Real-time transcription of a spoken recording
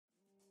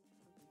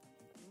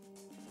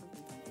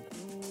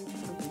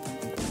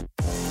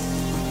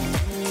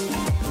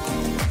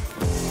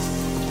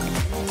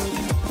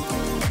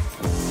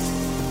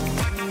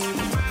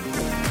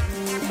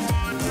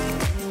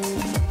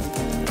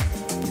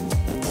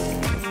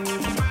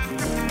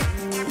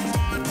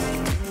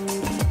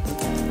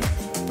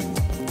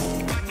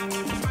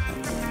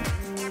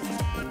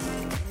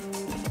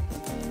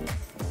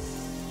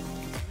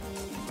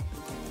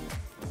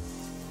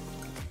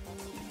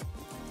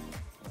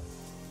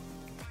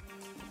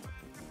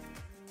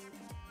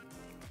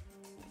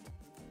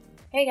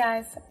Hey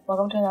guys,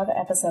 welcome to another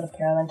episode of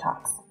Carolyn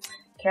Talks.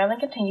 Carolyn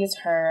continues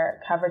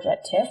her coverage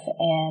at TIFF,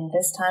 and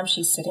this time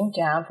she's sitting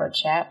down for a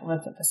chat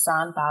with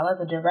Vasant Bala,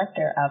 the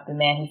director of The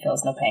Man Who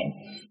Feels No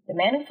Pain. The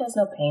Man Who Feels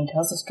No Pain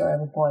tells the story of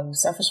a boy who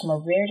suffers from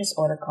a rare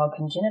disorder called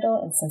congenital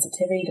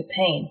insensitivity to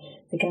pain.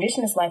 The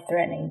condition is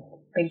life-threatening,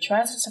 but he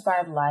tries to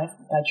survive life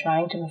by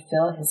trying to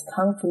fulfill his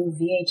Kung Fu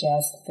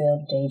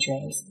VHS-filled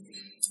daydreams.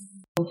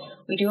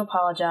 We do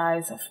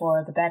apologize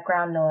for the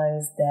background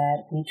noise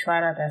that we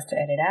tried our best to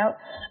edit out,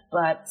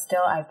 but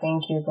still I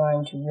think you're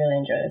going to really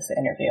enjoy this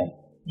interview.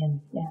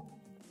 And yeah,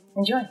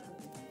 enjoy.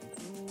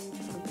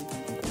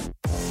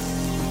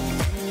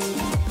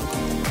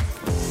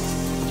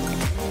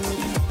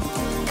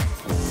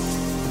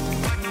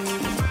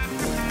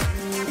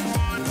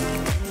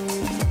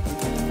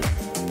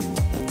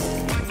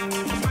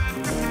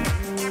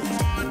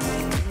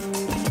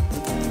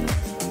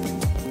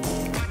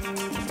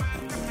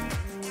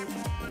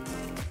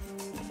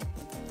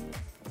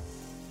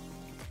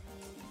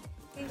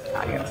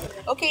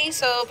 Okay,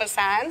 so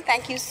Vasant,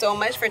 thank you so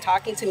much for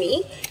talking to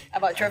me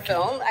about your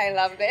film. I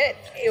loved it.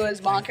 It was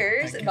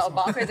bonkers,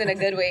 bonkers in a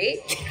good way.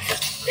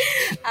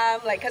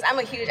 Because I'm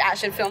a huge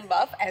action film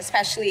buff,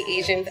 especially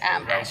Asian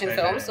action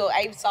films, so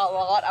I saw a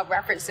lot of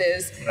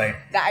references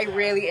that I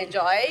really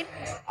enjoyed.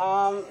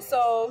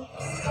 So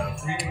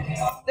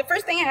the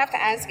first thing I have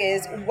to ask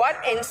is, what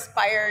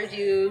inspired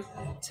you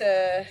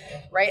to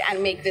write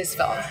and make this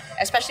film,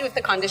 especially with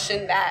the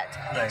condition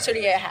that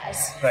Surya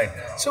has? Right.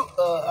 So,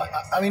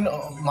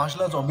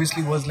 martial arts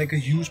obviously was like a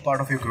huge part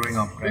of your growing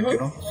up, right? You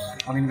know,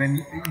 I mean, when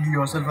you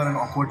yourself are an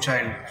awkward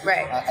child,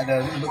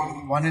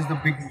 one is the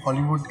big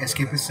Hollywood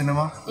escapist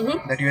cinema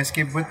that you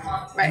escape with,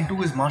 and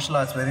two is martial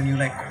arts, wherein you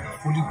like,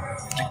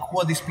 who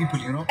are these people,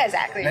 you know?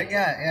 Exactly.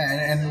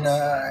 And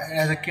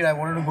as a kid, I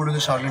wanted to go to the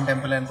Shaolin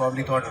Temple and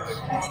probably thought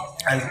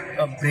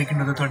I'll break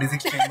into the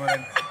 36th chamber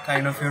and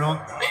kind of, you know,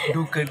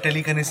 do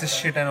telekinesis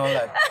shit and all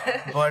that.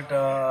 But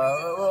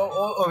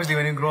obviously,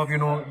 when you grow up, you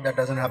know that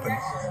doesn't happen.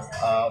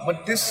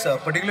 But this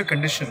particular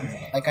condition,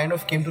 I kind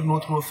of came to know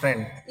through a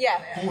friend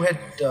who had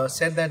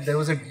said that there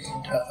was a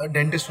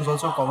dentist who's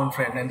also a common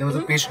friend, and there was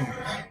a patient,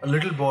 a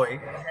little boy,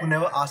 who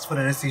never asked for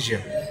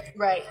anesthesia.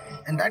 Right.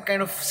 And that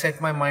kind of set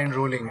my mind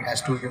rolling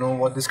as to, you know,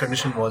 what this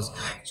condition was.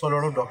 Saw a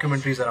lot of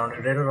documentaries around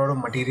it, read a lot of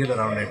material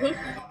around it.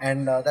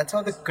 And that's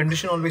how the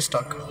condition always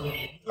stuck.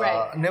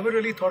 Never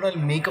really thought I'll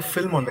make a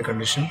film on the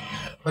condition.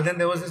 But then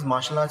there was this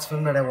martial arts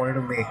film that I wanted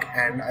to make,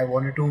 and I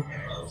wanted to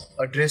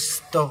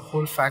address the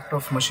whole fact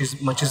of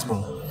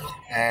machismo.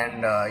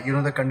 And,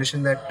 the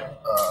condition that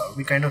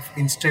we kind of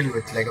instill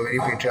with, like a very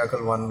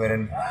patriarchal one,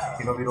 wherein,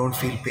 you know, we don't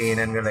feel pain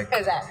and we're like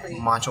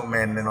macho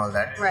men and all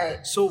that.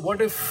 Right. So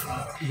what if,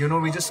 you know,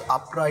 we just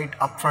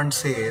upfront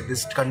say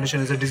this condition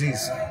is a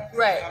disease?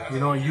 Right. You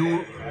know,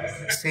 you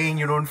saying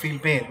you don't feel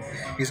pain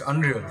is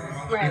unreal.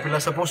 Right. People are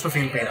supposed to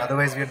feel pain,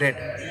 otherwise we are dead.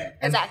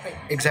 And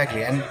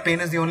Exactly. And pain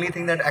is the only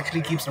thing that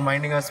actually keeps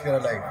reminding us we are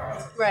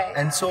alive. Right.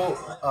 And so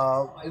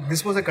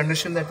this was a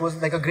condition that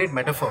was like a great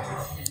metaphor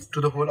to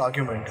the whole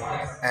argument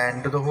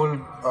and to the whole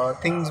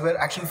things where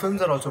action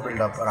films are also built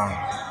up around.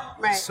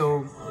 Right.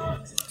 So,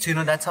 you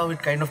know, that's how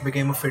it kind of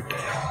became a fit,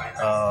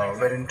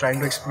 wherein trying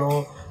to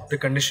explore the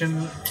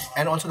condition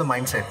and also the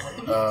mindset,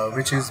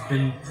 which has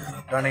been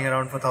running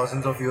around for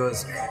thousands of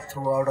years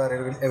throughout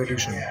our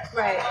evolution.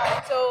 Right.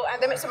 So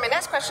my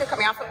next question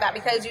coming off of that,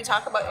 because you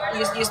talk about,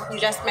 you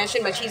just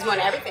mentioned machismo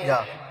and everything.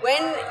 Yeah.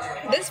 When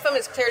this film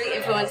is clearly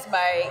influenced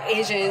by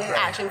Asian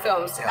action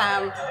films,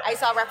 I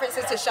saw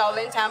references to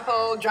Shaolin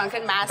Temple,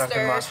 Drunken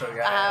Master,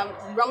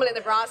 Rumble in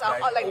the Bronx,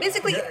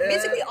 basically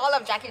all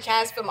of Jackie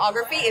Chan's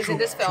filmography is in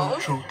this film.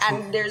 True.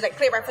 And there's like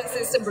clear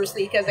references to Bruce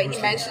Lee, because like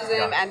he mentions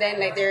him, and then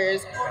like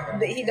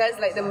he does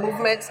like the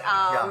movements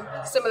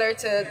similar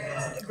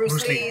to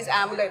Bruce Lee's,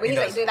 when he's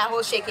like doing that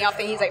whole shaking off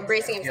thing, he's like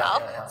bracing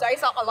himself. So I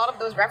saw a lot of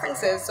those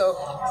references. So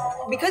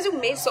because you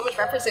made so much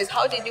references,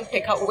 how did you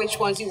pick out which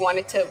ones you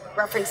wanted to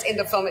reference in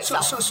the film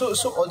itself?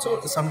 So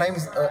also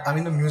sometimes,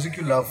 the music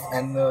you love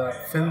and the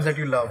films that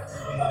you love,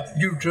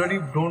 you really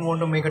don't want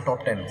to make a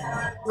top 10.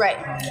 Right.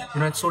 You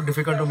know, it's so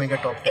difficult to make a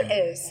top 10. It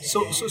is.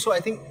 So I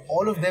think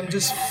all of them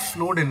just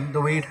flowed in the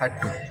way it had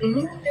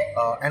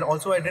to. And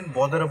also I didn't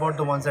bother about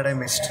the ones that I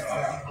missed.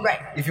 Right.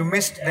 If you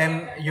missed,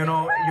 then, you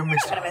know, you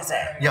missed You're gonna miss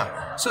it.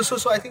 Yeah.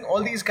 So I think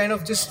all these kind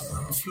of just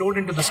flowed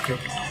into the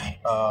script.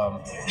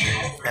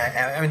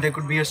 I mean, there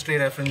could be a stray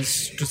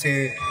reference to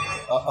say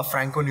a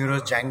Franco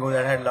Nero's Django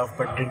that I had loved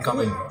but didn't come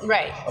in.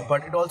 Right.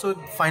 But it also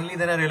finally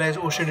then I realized,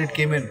 oh shit, it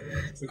came in,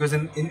 because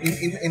in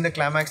the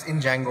climax in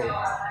Django,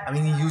 I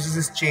mean, he uses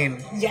his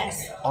chain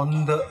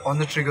on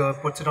the trigger,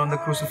 puts it on the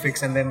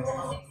crucifix, and then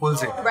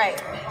pulls it. Right.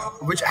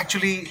 Which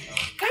actually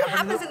kind of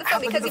happens in the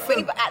film because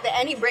at the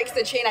end he breaks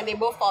the chain and they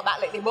both fall back,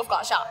 like they both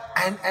got shot.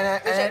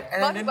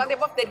 But they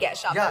both did get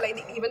shot. Yeah. But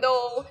like, even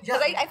though,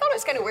 because I thought it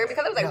was kind of weird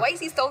because I was like, why is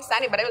he still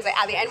standing? But it was like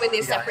at the end when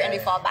they separate and they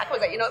fall back, I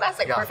was like, that's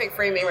like perfect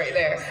framing right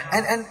there.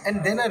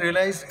 And then I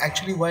realized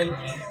actually while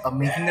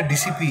making the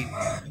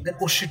DCP that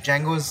oh shit,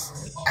 Django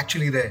is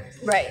actually there.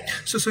 Right.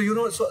 So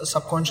so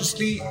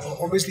subconsciously,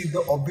 obviously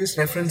the obvious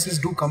references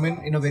do come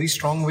in a very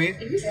strong way,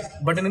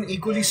 but in an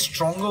equally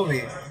stronger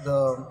way,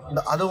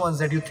 the other ones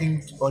that you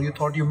think or you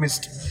thought you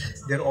missed,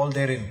 they're all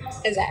therein.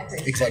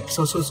 Exactly.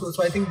 So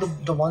I think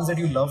the ones that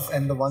you love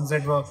and the ones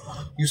that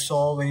you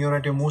saw when you're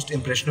at your most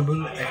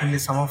impressionable, I think they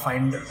somehow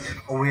find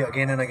a way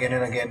again and again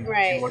and again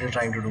in what you're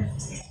trying to do.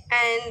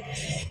 And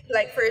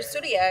like for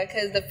Surya,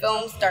 because the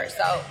film starts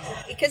out,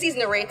 because he's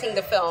narrating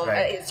the film,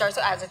 it starts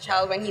out as a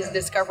child when he's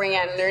discovering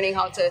and learning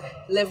how to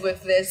live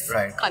with this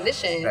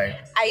condition.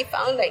 I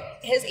found like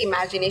his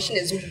imagination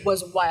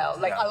was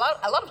wild. Like a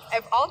lot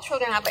of all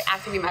children have like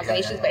active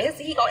imaginations, but his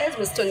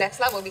was to the next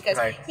level because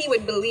he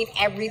would believe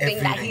everything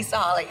that he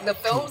saw. Like the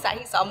films that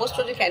he saw, most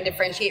children can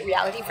differentiate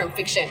reality from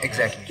fiction.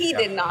 Exactly. He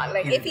did not.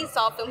 Like if he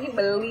saw a film, he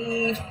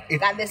believed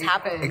that this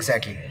happened.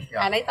 Exactly.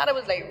 Yeah. And I thought it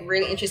was like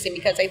really interesting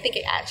because I think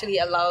it actually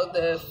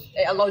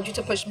allowed you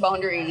to push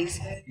boundaries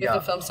with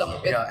the film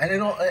somewhat. Yeah,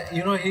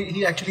 and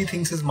he actually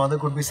thinks his mother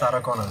could be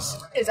Sarah Connors.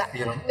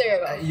 Exactly.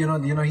 There you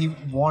go. He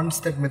wants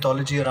that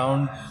mythology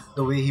around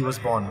the way he was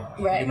born.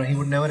 Right. He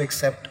would never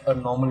accept a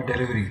normal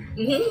delivery.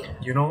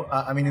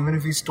 I mean, even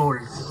if he's told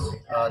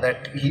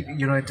that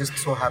it just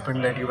so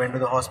happened that you went to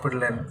the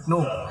hospital and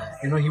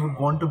he would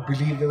want to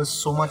believe there was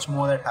so much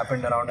more that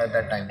happened around at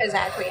that time.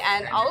 Exactly.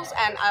 And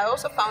I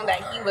also found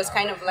that he was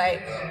kind of like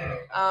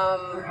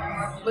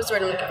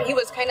he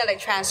was kind of like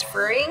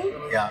transferring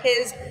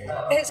his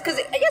because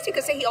I guess you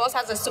could say he almost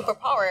has a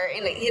superpower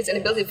in like his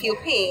inability to feel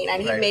pain,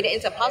 and he made it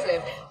into a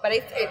positive. But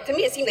to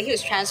me, it seemed like he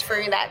was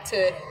transferring that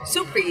to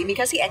Supri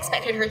because he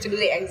expected her to do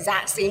the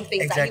exact same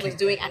things that he was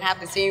doing and have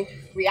the same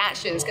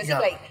reactions. Because he's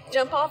like,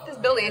 jump off this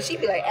building, and she'd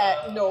be like,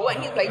 no,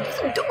 and he's like,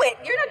 just do it.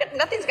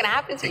 Nothing's gonna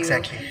happen to you.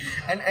 Exactly.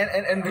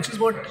 And which is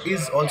what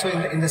is also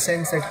in the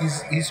sense that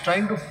he's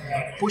trying to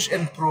push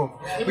and probe,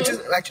 which is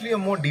actually a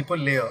more deeper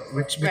layer,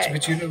 which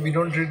we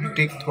don't really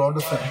take throughout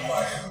the film.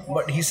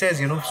 But he says,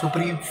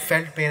 Supri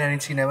felt pain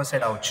and she never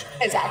said ouch.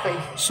 Exactly.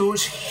 So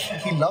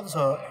he loves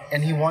her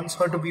and he wants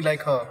her to be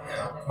like her,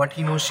 but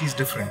he knows she's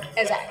different.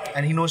 Exactly.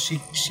 And he knows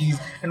she's,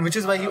 and which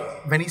is why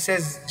when he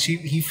says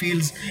he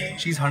feels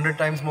she's 100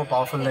 times more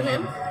powerful than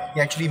him, he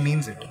actually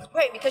means it.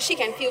 Right, because she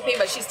can feel pain,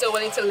 but she's still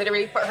willing to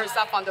literally put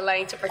herself on the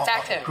line to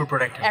protect him. To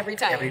protect him. Every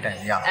time,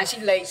 yeah. And she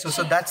like...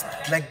 So that's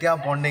like they are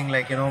bonding,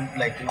 like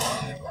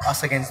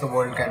us against the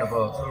world kind of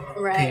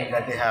a thing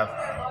that they have.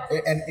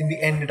 And in the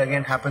end, it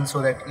again happens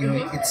so that,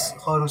 it's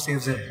her who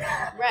saves him.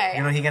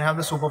 Right. He can have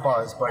the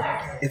superpowers, but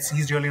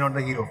he's really not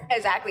the hero.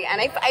 Exactly.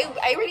 And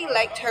I really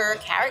liked her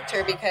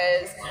character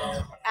because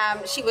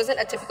she wasn't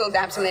a typical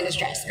damsel in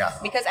distress. Yeah.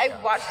 Because I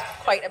watched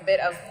quite a bit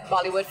of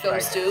Bollywood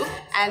films too.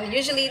 And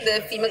usually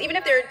the female, even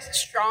if they're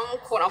strong,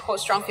 quote unquote,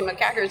 strong female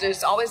characters,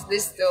 there's always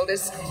this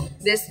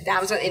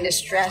damsel in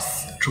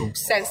distress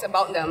sense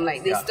about them.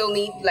 Like they still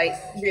need like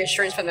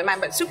reassurance from the man.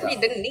 But Supri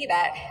didn't need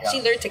that. Yeah.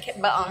 She learned to kick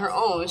butt on her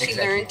own. She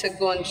learned to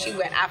go and she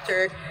went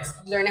after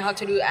learning how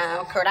to do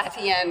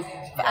karate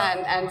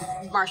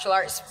and martial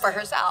arts for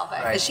herself.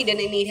 Because she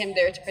didn't need him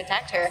there to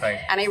protect her. Right.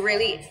 And I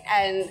really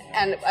and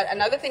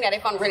another thing that I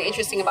found really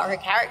interesting about her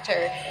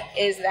character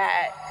is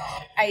that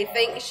I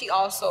think she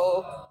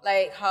also,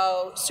 like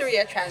how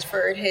Surya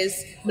transferred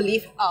his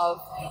belief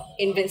of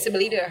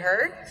invincibility to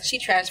her, she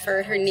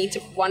transferred her need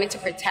to wanting to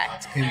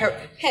protect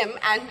him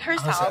and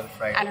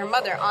herself and her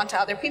mother onto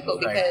other people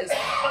because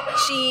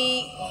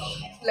she,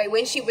 like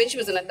when she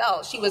was an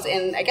adult, she was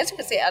in, I guess you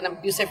could say, an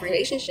abusive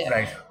relationship.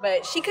 Right.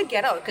 But she could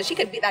get out because she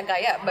could beat that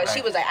guy up. But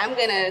she was like, I'm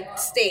gonna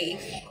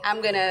stay.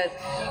 I'm gonna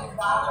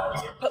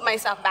put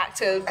myself back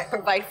to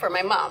provide for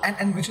my mom.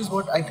 And which is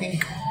what I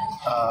think.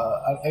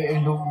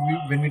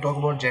 When we talk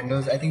about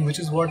genders, I think which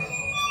is what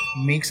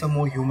makes her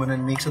more human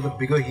and makes her the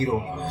bigger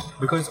hero,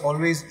 because it's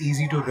always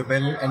easy to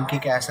rebel and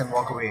kick ass and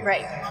walk away.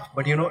 Right.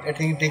 But I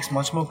think it takes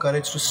much more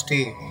courage to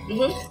stay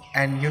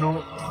and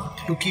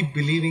to keep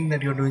believing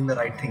that you're doing the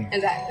right thing.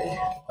 Exactly.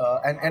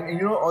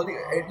 And all the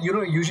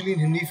usually in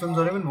Hindi films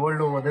or even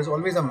world over, there's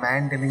always a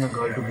man telling a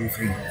girl to be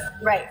free.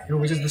 Right.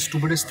 Which is the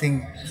stupidest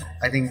thing.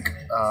 I think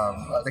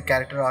the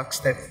character arcs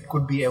that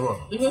could be ever.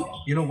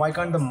 Why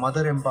can't the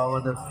mother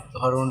empower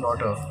her own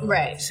daughter?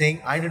 Right.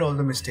 Saying, I did all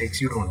the mistakes,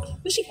 you don't.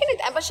 But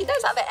she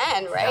does at the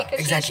end, right?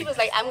 Because she was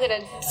like, I'm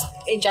gonna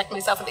inject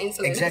myself with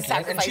insulin.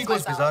 Exactly. And she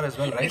goes bizarre as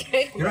well, right?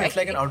 It's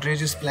like an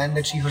outrageous plan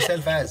that she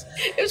herself has.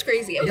 It was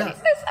crazy. I'm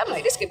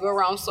like, this could go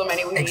around so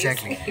many ways.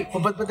 Exactly.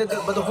 But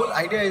the whole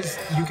idea is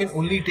you can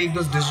only take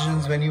those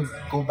decisions when you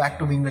go back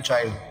to being the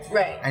child.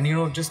 Right.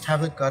 And just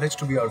have the courage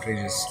to be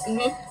outrageous.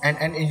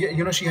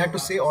 And she had to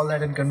say all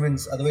that and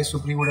convince, otherwise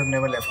Supri would have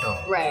never left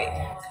her.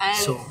 Right. And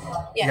so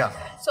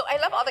I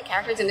love all the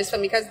characters in this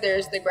film because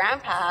there's the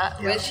grandpa,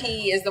 which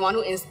he is the one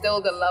who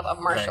instilled the love of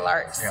martial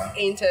arts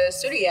into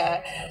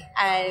Surya,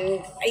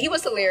 and he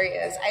was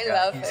hilarious. I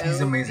love him.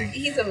 He's amazing.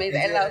 He's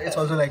amazing. I love him. It's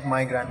also like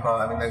my grandpa.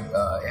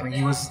 I mean,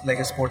 he was like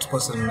a sports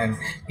person, and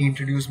he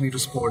introduced me to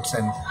sports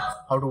and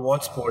how to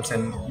watch sports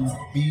and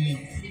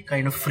be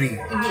kind of free.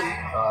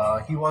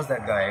 He was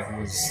that guy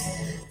who was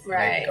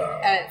like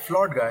a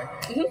flawed guy,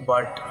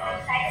 but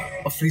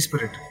a free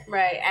spirit.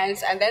 Right, and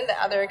then the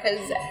other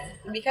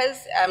because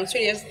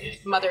Surya's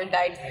mother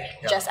died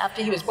just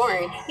after he was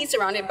born. He's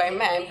surrounded by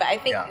men, but I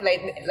think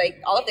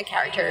like all of the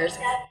characters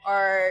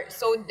are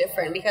so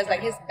different because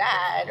like his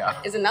dad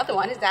is another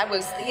one. His dad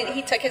was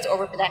he took his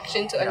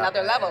overprotection to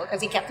another level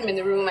because he kept him in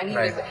the room and he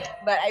was.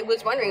 But I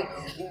was wondering,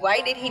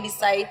 why did he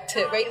decide to?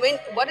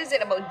 What is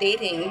it about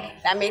dating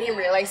that made him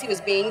realize he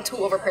was being too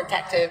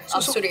overprotective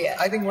of Surya?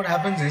 I think what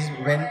happens is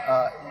when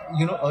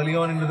early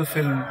on into the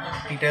film,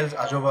 he tells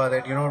Ajoba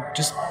that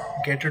just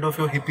get rid of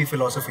your hippie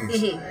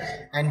philosophies,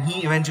 and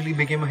he eventually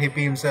became a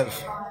hippie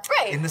himself.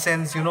 Right. In the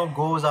sense,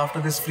 goes after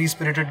this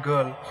free-spirited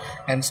girl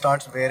and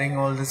starts wearing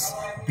all this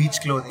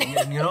beach clothing,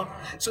 and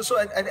So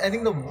I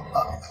think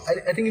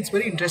I think it's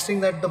very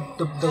interesting that the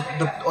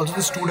also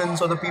the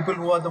students or the people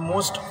who are the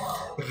most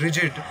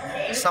rigid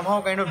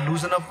somehow kind of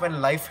loosen up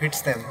when life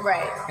hits them,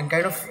 and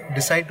kind of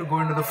decide to go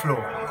into the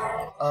flow.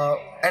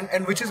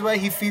 And which is why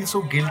he feels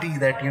so guilty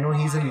that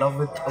he's in love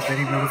with a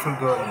very beautiful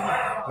girl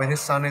when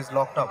his son is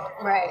locked up.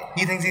 Right.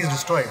 He thinks he's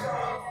destroyed,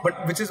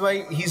 but which is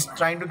why he's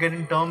trying to get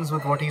in terms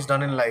with what he's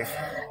done in life,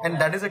 and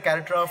that is a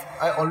character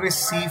I always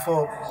see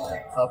for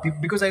people,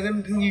 because I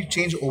don't think you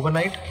change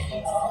overnight,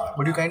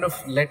 but you kind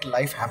of let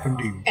life happen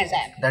to you.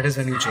 Exactly. That is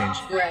when you change.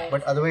 Right.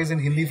 But otherwise in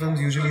Hindi films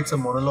usually it's a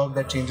monologue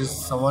that changes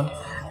someone,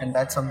 and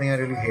that's something I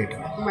really hate.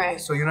 Right.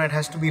 So it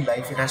has to be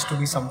life. It has to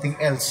be something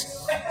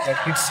else that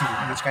hits you,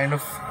 which kind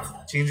of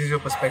changes your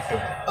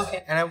perspective.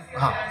 Okay. And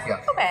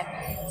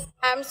Okay.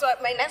 So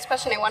my next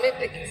question I wanted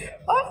to...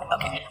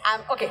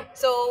 Okay.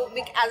 So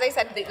as I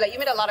said, like you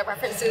made a lot of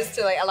references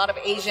to like a lot of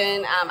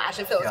Asian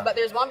action films, but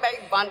there's one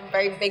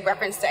very big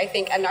reference to I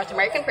think a North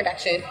American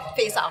production,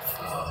 Face Off.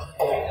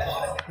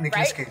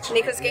 Nicolas Cage.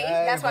 Nicolas Cage.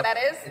 That's what that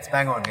is. It's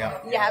bang on.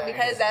 Yeah,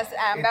 because that's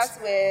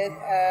with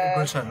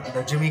Gulshan,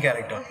 the Jimmy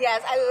character.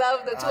 Yes, I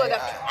love the two of them,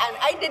 and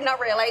I did not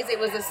realize it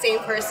was the same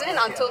person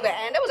until the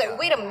end. I was like,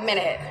 wait a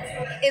minute,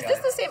 is this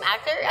the same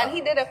actor? And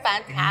he did a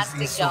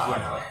fantastic He's so job.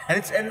 good.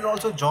 And it's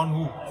also John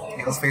Woo.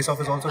 Face Off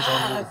is also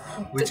John Woo,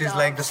 which is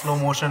like the slow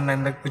motion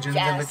and the pigeons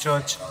in the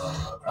church.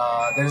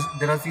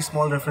 There are these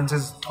small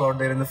references throughout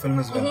there in the film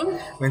as well.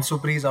 When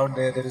Supri is out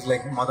there is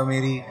like Mother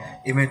Mary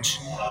image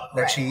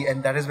that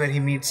and that is where he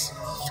meets.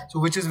 So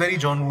which is very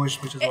John Woo-ish,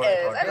 which is what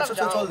I thought. I love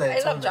John Woo. I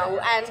love John Woo,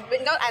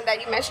 and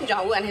that you mentioned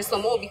John Woo and his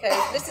slow mo, because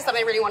this is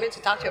something I really wanted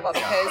to talk to you about,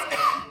 because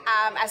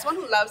as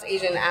someone who loves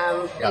Asian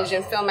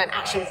film and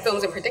action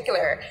films in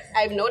particular,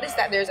 I've noticed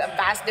that there's a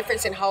vast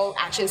difference in how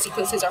action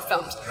sequences are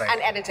filmed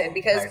and edited,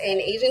 because in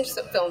Asian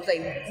films,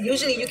 like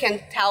usually you can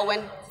tell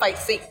when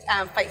fights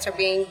are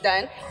being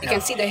done. You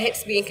can see the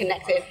hits being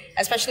connected,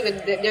 especially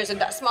with there's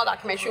a small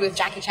documentary with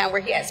Jackie Chan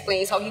where he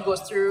explains how he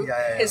goes through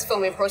his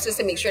filming process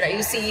to make sure that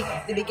you see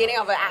the beginning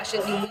of the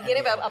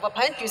beginning of a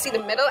punch, you see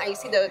the middle, and you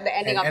see the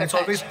ending of the punch. And it's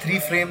always 3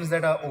 frames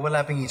that are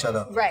overlapping each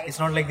other. Right. It's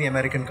not like the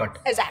American cut.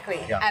 Exactly.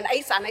 And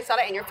I saw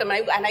that in your film,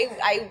 and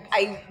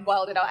I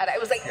wilded it out. I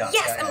was like,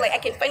 yes! I'm like, I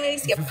can finally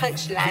see a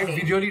punch landing.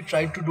 We really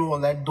tried to do all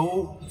that,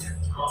 though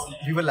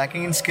we were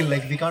lacking in skill.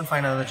 Like, we can't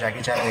find another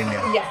Jackie Chan in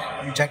India.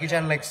 Yeah. Jackie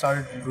Chan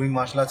started doing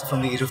martial arts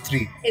from the age of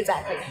 3.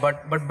 Exactly.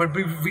 But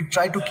we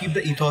tried to keep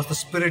the ethos, the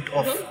spirit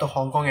of the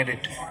Hong Kong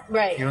edit.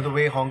 Right. The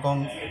way Hong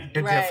Kong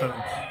did their film.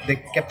 They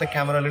kept the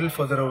camera a little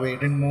further away,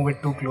 didn't move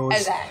it too close.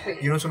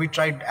 Exactly. So we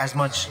tried as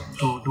much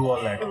to do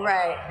all that.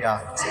 Right.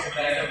 Yeah.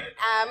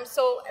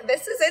 So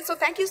this is it. So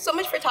thank you so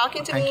much for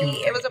talking to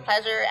me. It was a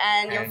pleasure,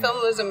 and your film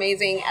was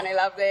amazing, and I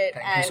loved it.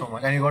 Thank you so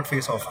much. And you got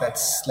Face Off.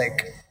 That's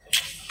like...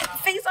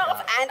 Face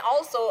Off, and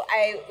also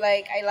I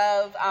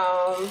love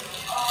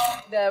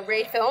the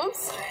raid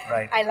films.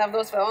 Right. I love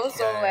those films.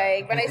 So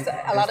when I saw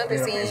a lot of the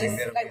scenes,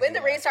 like when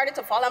the raid started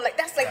to fall, I'm like,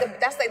 that's like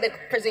the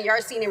prison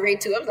yard scene in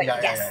Raid 2. I was like,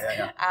 yes.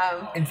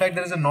 In fact,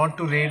 there is a nod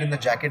to Raid in the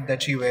jacket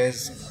that she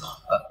wears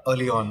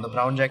early on. The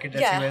brown jacket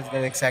that she wears,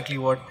 that's exactly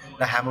what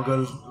the Hammer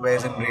Girl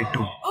wears in Raid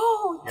 2.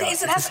 So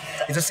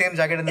it's the same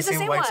jacket and the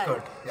same white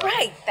skirt. Yeah.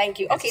 Right, thank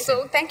you. Okay,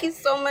 so thank you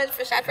so much,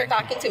 Prashant, for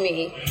talking to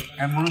me.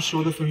 I'm going to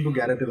show the film to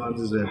Gareth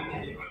Evans as well.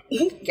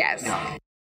 Yes.